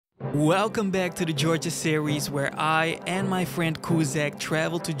Welcome back to the Georgia series, where I and my friend Kuzek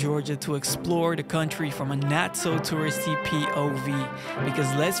travel to Georgia to explore the country from a not so touristy POV. Because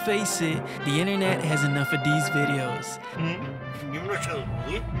let's face it, the internet has enough of these videos.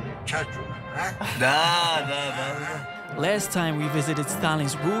 Last time we visited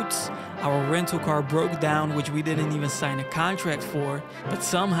Stalin's roots, our rental car broke down, which we didn't even sign a contract for, but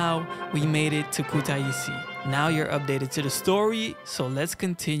somehow we made it to Kutaisi. Now you're updated to the story, so let's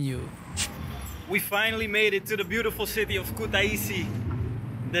continue. We finally made it to the beautiful city of Kutaisi,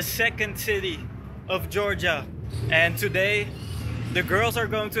 the second city of Georgia. And today, the girls are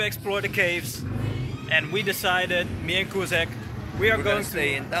going to explore the caves, and we decided, me and Kuzek, we're going to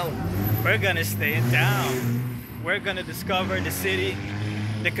stay in town. We're gonna stay in town. We're gonna discover the city,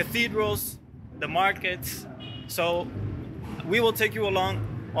 the cathedrals, the markets. So we will take you along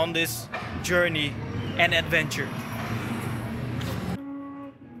on this journey and adventure.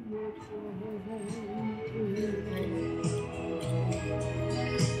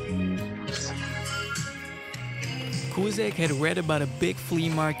 Kuzek had read about a big flea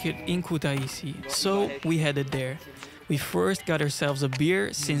market in Kutaisi, so we headed there. We first got ourselves a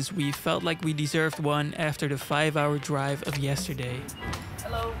beer since we felt like we deserved one after the 5-hour drive of yesterday.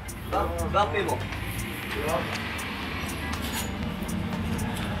 Hello. Black people.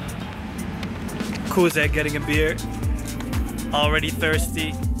 Kuzek getting a beer, already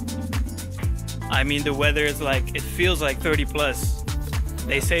thirsty. I mean, the weather is like, it feels like 30 plus.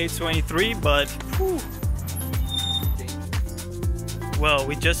 They say it's 23, but whew. Well,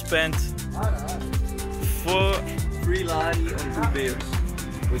 we just spent 3 lari on 2 beers,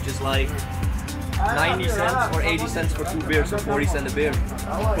 which is like 90 cents or 80 cents for 2 beers, so 40 cents a beer.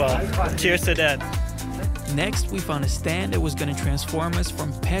 Well, cheers to that. Next, we found a stand that was gonna transform us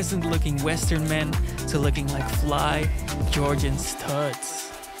from peasant-looking Western men to looking like fly Georgian studs.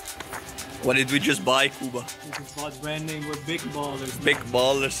 What did we just buy, Kuba? We just bought branding with big ballers. Big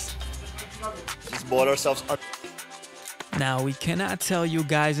ballers. Just bought ourselves. Now, we cannot tell you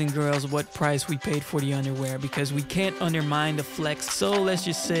guys and girls what price we paid for the underwear because we can't undermine the flex, so let's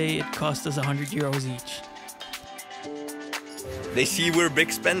just say it cost us 100 euros each. They see we're big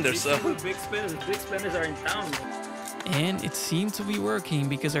spenders, so. Big spenders are in town. And it seemed to be working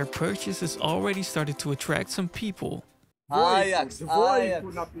because our purchases already started to attract some people. Ajax.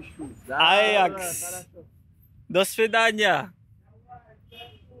 Ajax. До свидания.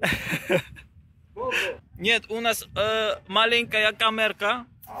 Нет, у нас маленькая камерка.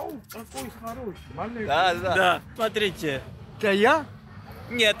 Да, смотрите. Это я?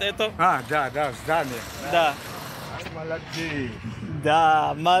 Нет, это... Да, здание. Да. Молодец.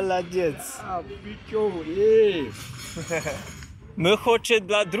 Да, молодец. Мы хотим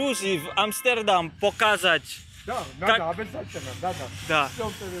для друзей в Амстердам показать. Да, надо обязательно, Да.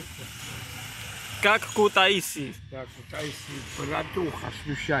 Как Kutaisi. Да, Kutaisi, братуха,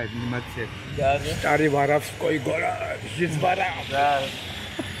 слушай, внимательно. Да. Старый воровской город, жизнь вора. Да.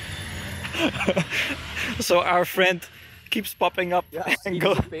 So our friend keeps popping up and He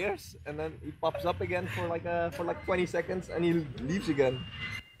go. disappears and then he pops up again for like 20 seconds and he leaves again.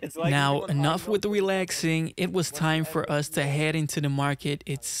 It's like now, enough with the relaxing. It was time for us to head into the market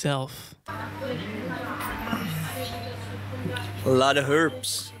itself. A lot of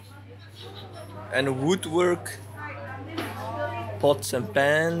herbs and woodwork, pots and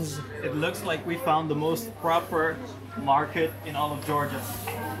pans. It looks like we found the most proper market in all of Georgia.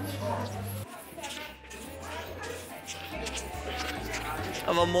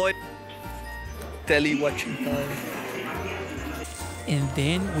 Have a mooi telly watching time. And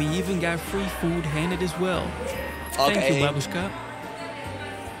then we even got free food handed as well. Okay. Thank you, Babushka.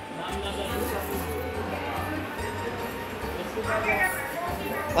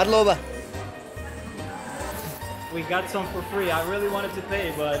 Madloba. We got some for free. I really wanted to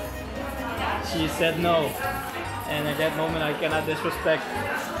pay, but she said no. And at that moment, I cannot disrespect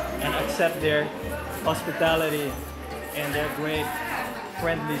and accept their hospitality and their great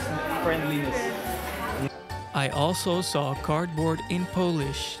friendliness. I also saw cardboard in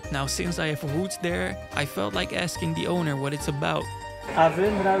Polish. Now, since I have roots there, I felt like asking the owner what it's about. A wy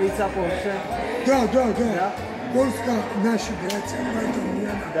nrawica Polsce? Да. Polska, nasi bracia, поэтому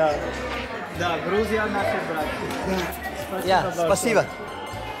я... Да. Да, Грузия наши братья. Да. Yeah, спасибо.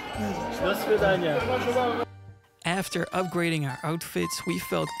 До свидания. After upgrading our outfits, we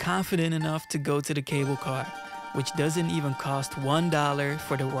felt confident enough to go to the cable car, which doesn't even cost $1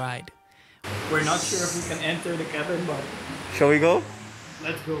 for the ride. We're not sure if we can enter the cabin, but... Shall we go?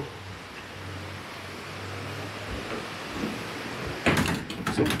 Let's go.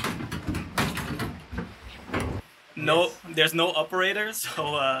 No, there's no operator,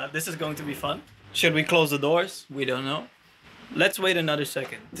 so this is going to be fun. Should we close the doors? We don't know. Let's wait another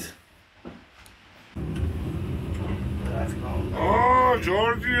second. Oh,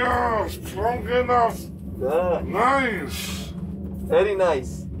 Georgia, strong enough. Yeah. Nice. Very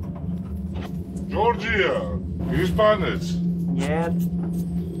nice. Georgia, Hispanic. Yeah.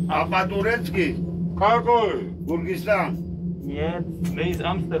 Apa turecki? Какой? Kyrgyzstan. Yeah, this is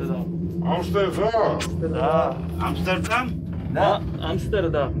Amsterdam. Amsterdam. Amsterdam? No,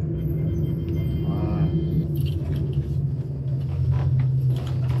 Amsterdam.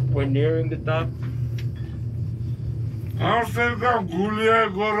 We're nearing the top. Amsterdam, Gulia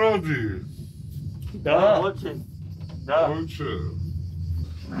Gorodi. Да, очень. Да. Лучше.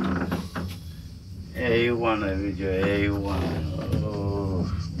 A1, I video A1. Oh.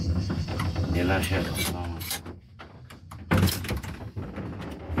 Не лошадь.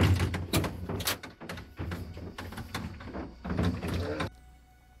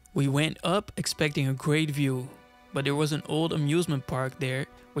 We went up expecting a great view, but there was an old amusement park there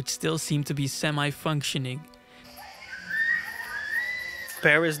which still seemed to be semi-functioning.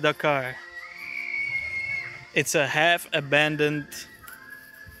 Paris-Dakar. It's a half-abandoned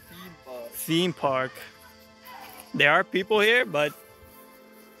theme park. There are people here, but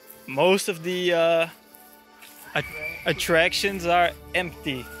most of the attractions are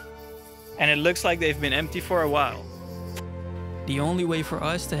empty. And it looks like they've been empty for a while. The only way for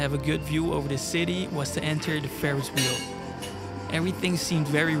us to have a good view over the city was to enter the Ferris wheel. Everything seemed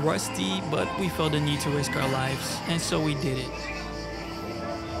very rusty, but we felt the need to risk our lives, and so we did it.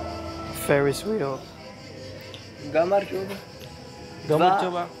 Ferris wheel. Gamar coba. Gambar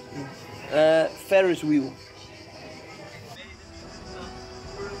coba. Ferris wheel.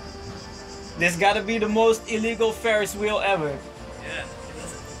 This gotta be the most illegal Ferris wheel ever. Yeah. It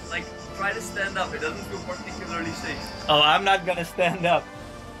doesn't, like, try to stand up. It doesn't feel particularly safe. Oh, I'm not gonna stand up.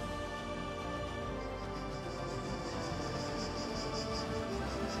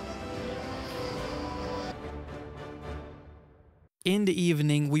 In the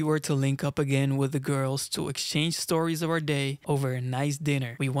evening, we were to link up again with the girls to exchange stories of our day over a nice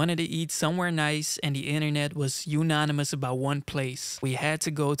dinner. We wanted to eat somewhere nice, and the internet was unanimous about one place. We had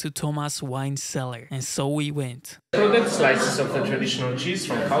to go to Toma's wine cellar, and so we went. Product slices of the traditional cheese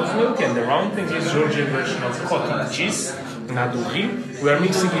from cow's milk, and the round thing is Georgian version of cottage cheese, naduri. We are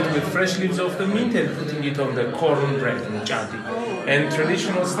mixing it with fresh leaves of the mint and putting it on the corn bread, mchati. And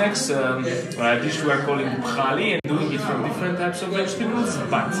traditional snacks, dish we are calling bkhali, and doing it from different types of vegetables,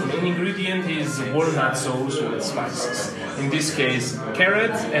 but the main ingredient is walnut sauce with spices. In this case,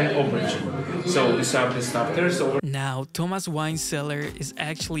 carrot and aubergine. So we serve the starters over. Now, Toma's wine cellar is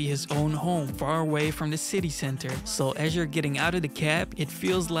actually his own home, far away from the city center. So as you're getting out of the cab, it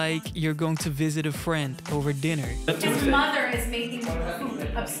feels like you're going to visit a friend over dinner. His mother is making food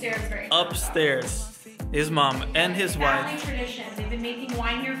upstairs right now. Upstairs, his mom and his Family wife. tradition. They've been making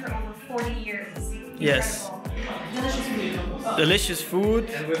wine here for over 40 years. Yes. Incredible. Delicious food. Delicious food.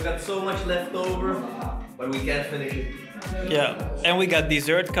 And we've got so much left over, but we can't finish it. Yeah, and we got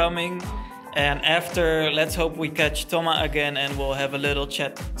dessert coming. And after, let's hope we catch Toma again and we'll have a little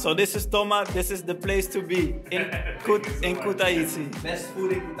chat. So this is Toma, this is the place to be in Kutaisi. Best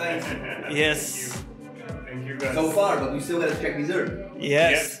food in Kutaisi. Yes. Thank you guys. So far, but we still gotta check dessert.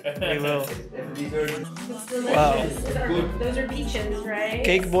 Yes, we will. If dessert. It's delicious. Wow. Those are peaches, right?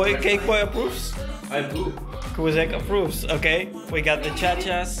 Cake boy approves. I do. Kuzek approves. Okay, we got the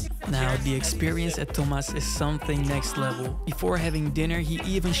chachas. Now the experience at Toma's is something next level. Before having dinner, he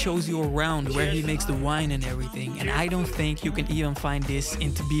even shows you around where he makes the wine and everything. And I don't think you can even find this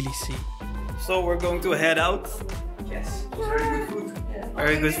in Tbilisi. So we're going to head out. Yes. Very good food.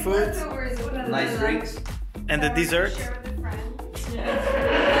 Very good food. Nice drinks. And the dessert,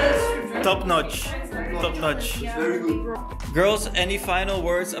 top notch. Top notch. Very good. Girls, any final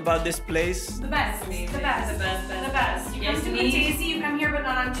words about this place? The best. The best. The best. You come to Kutaisi, you come here, but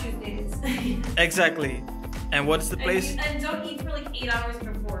not on Tuesdays. Exactly. And what's the place? And don't eat for like 8 hours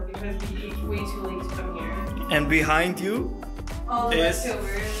before because we eat way too late to come here. And behind you All the is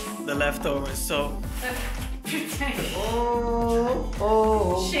leftovers. the leftovers. So Shame.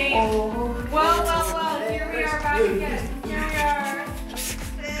 Well, here we are back again. Here we are.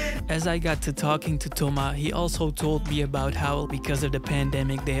 as I got to talking to Toma, he also told me about how because of the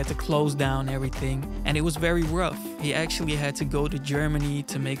pandemic they had to close down everything and it was very rough. He actually had to go to Germany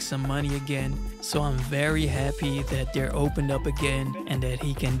to make some money again. So I'm very happy that they're opened up again and that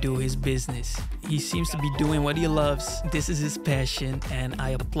he can do his business. He seems to be doing what he loves. This is his passion and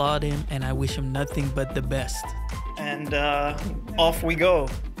I applaud him and I wish him nothing but the best. And off we go.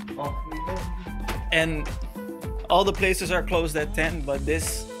 Off we go. And all the places are closed at 10, but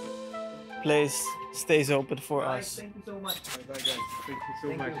this place stays open for us. Thank you so much. Thank you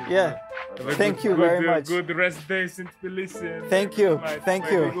so much. Yeah. Thank you very much. Good rest days in Tbilisi. Thank you.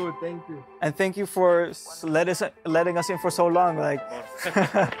 Thank you. Good, thank you. And thank you for letting us in for so long. Like,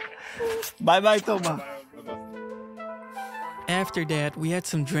 bye-bye, Toma. After that, we had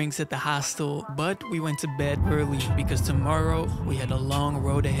some drinks at the hostel, but we went to bed early because tomorrow we had a long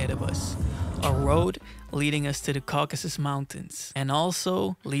road ahead of us. A road leading us to the Caucasus Mountains and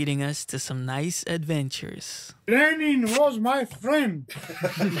also leading us to some nice adventures. Lenin was my friend.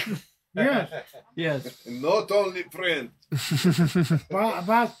 Yes, Yes. Not only friend, but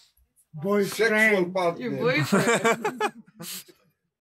sexual boyfriend. partner. Your boyfriend.